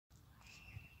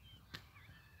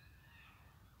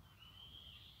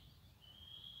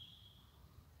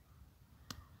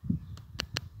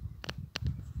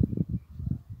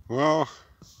Well,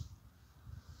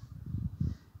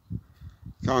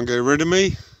 can't get rid of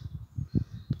me.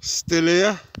 Still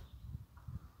here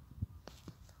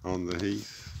on the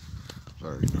heath.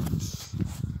 Very nice.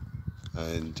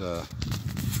 And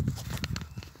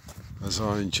as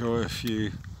I enjoy a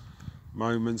few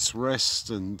moments rest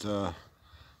and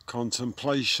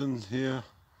contemplation here,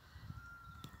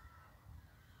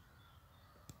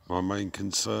 my main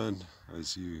concern,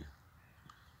 as you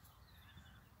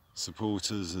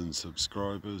supporters and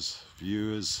subscribers,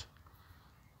 viewers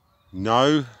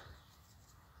know,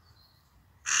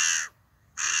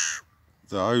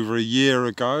 that over a year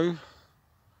ago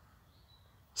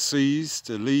seized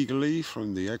illegally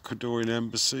from the Ecuadorian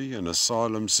embassy an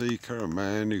asylum seeker, a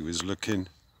man who was looking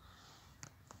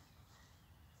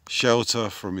shelter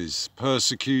from his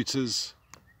persecutors,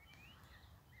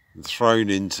 and thrown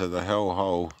into the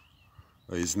hellhole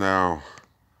that is now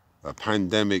a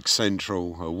pandemic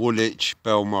central, a Woolwich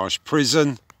Belmarsh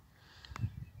prison.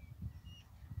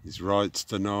 His rights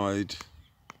denied,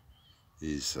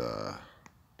 his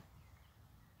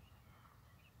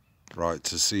right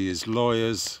to see his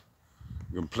lawyers,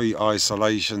 complete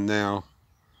isolation now,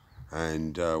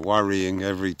 and worrying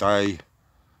every day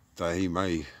that he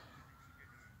may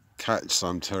catch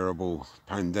some terrible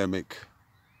pandemic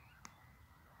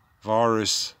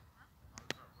virus.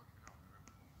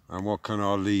 And what can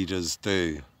our leaders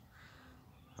do?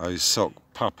 Those sock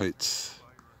puppets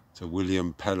to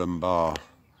William Barr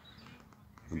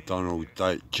and Donald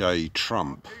J.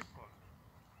 Trump.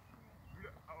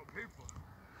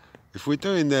 If we're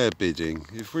doing their bidding,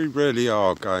 if we really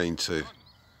are going to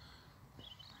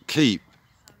keep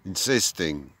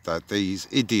insisting that these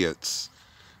idiots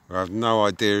who have no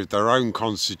idea of their own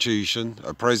constitution,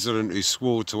 a president who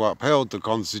swore to uphold the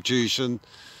constitution,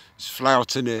 is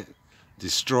flouting it,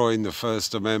 destroying the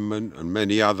First Amendment and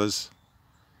many others,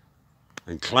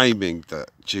 and claiming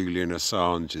that Julian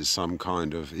Assange is some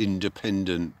kind of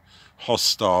independent,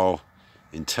 hostile,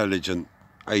 intelligent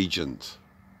agent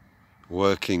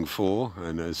working for,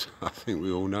 and as I think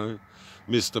we all know,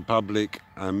 Mr. Public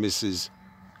and Mrs.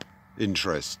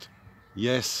 Interest.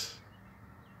 Yes,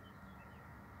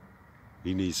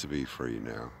 he needs to be free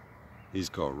now. He's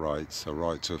got rights, a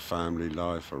right to a family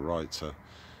life, a right to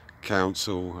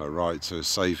counsel, a right to a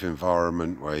safe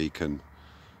environment where he can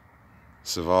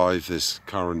survive this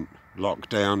current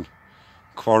lockdown,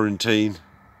 quarantine,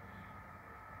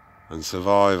 and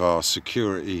survive our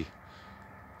security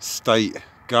state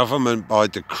government by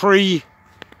decree,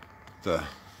 the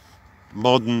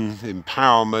modern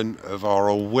empowerment of our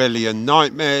Orwellian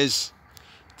nightmares,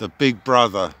 the Big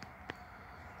Brother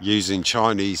using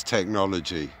Chinese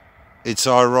technology. It's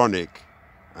ironic,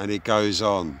 and it goes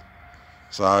on.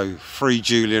 So free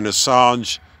Julian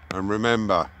Assange, and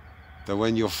remember that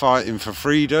when you're fighting for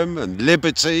freedom and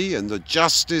liberty and the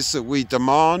justice that we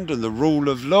demand and the rule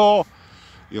of law,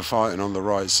 you're fighting on the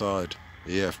right side.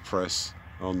 EF Press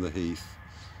on the heath,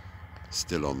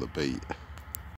 still on the beat.